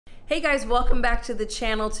Hey guys, welcome back to the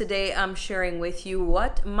channel. Today I'm sharing with you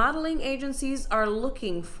what modeling agencies are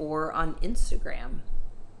looking for on Instagram.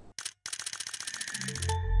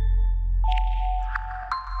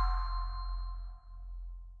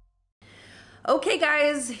 Okay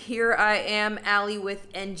guys, here I am, Allie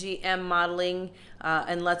with NGM Modeling,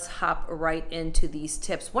 and let's hop right into these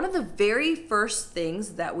tips. One of the very first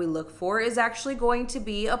things that we look for is actually going to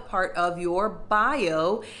be a part of your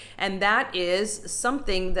bio, and that is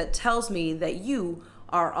something that tells me that you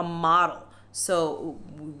are a model. So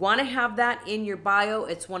we want to have that in your bio.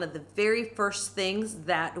 It's one of the very first things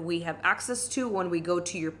that we have access to when we go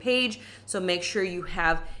to your page. So make sure you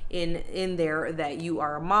have in there that you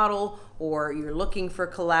are a model or you're looking for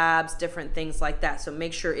collabs, different things like that. So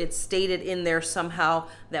make sure it's stated in there somehow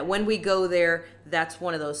that when we go there, that's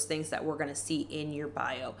one of those things that we're going to see in your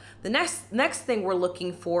bio. The next thing we're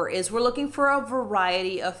looking for is we're looking for a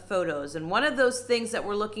variety of photos. And one of those things that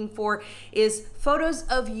we're looking for is photos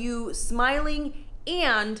of you smiling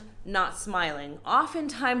and not smiling.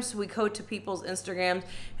 Oftentimes we go to people's Instagrams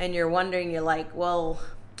and you're like, well,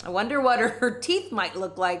 I wonder what her teeth might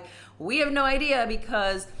look like. We have no idea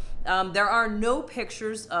because there are no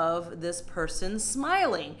pictures of this person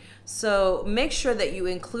smiling. So make sure that you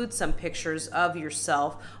include some pictures of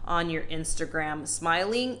yourself on your Instagram,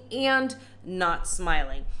 smiling and not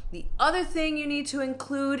smiling. The other thing you need to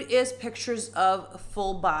include is pictures of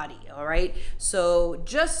full body, all right? So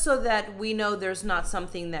just so that we know there's not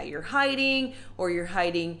something that you're hiding or you're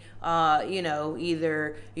hiding,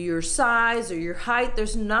 either your size or your height.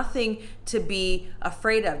 There's nothing to be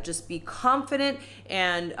afraid of. Just be confident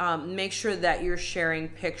and make sure that you're sharing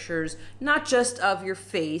pictures, not just of your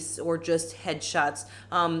face or just headshots,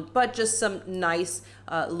 but just some nice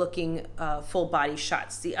looking full body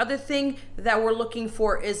shots. The other thing that we're looking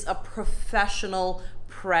for is a professional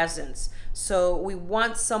presence. So we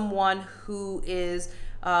want someone who is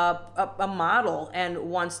a model and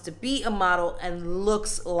wants to be a model and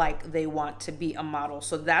looks like they want to be a model.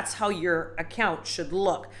 So that's how your account should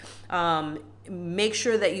look. Make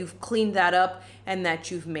sure that you've cleaned that up and that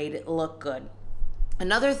you've made it look good.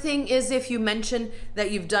 Another thing is if you mention that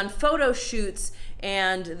you've done photo shoots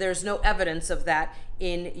and there's no evidence of that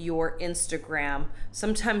in your Instagram.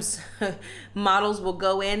 Sometimes models will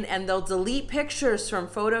go in and they'll delete pictures from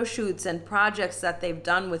photo shoots and projects that they've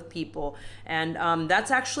done with people. And that's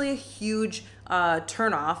actually a huge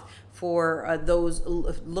turnoff for those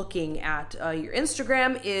looking at your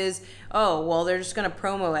Instagram is, oh, well, they're just gonna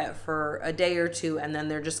promo it for a day or two and then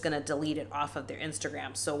they're just gonna delete it off of their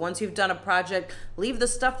Instagram. So once you've done a project, leave the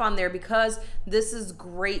stuff on there because this is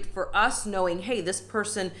great for us knowing, hey, this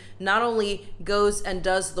person not only goes and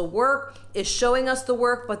does the work, is showing us the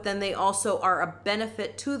work, but then they also are a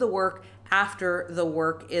benefit to the work after the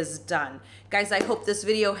work is done. Guys, I hope this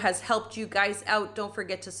video has helped you guys out. Don't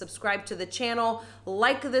forget to subscribe to the channel,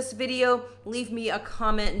 like this video, leave me a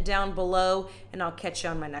comment down below, and I'll catch you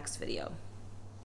on my next video.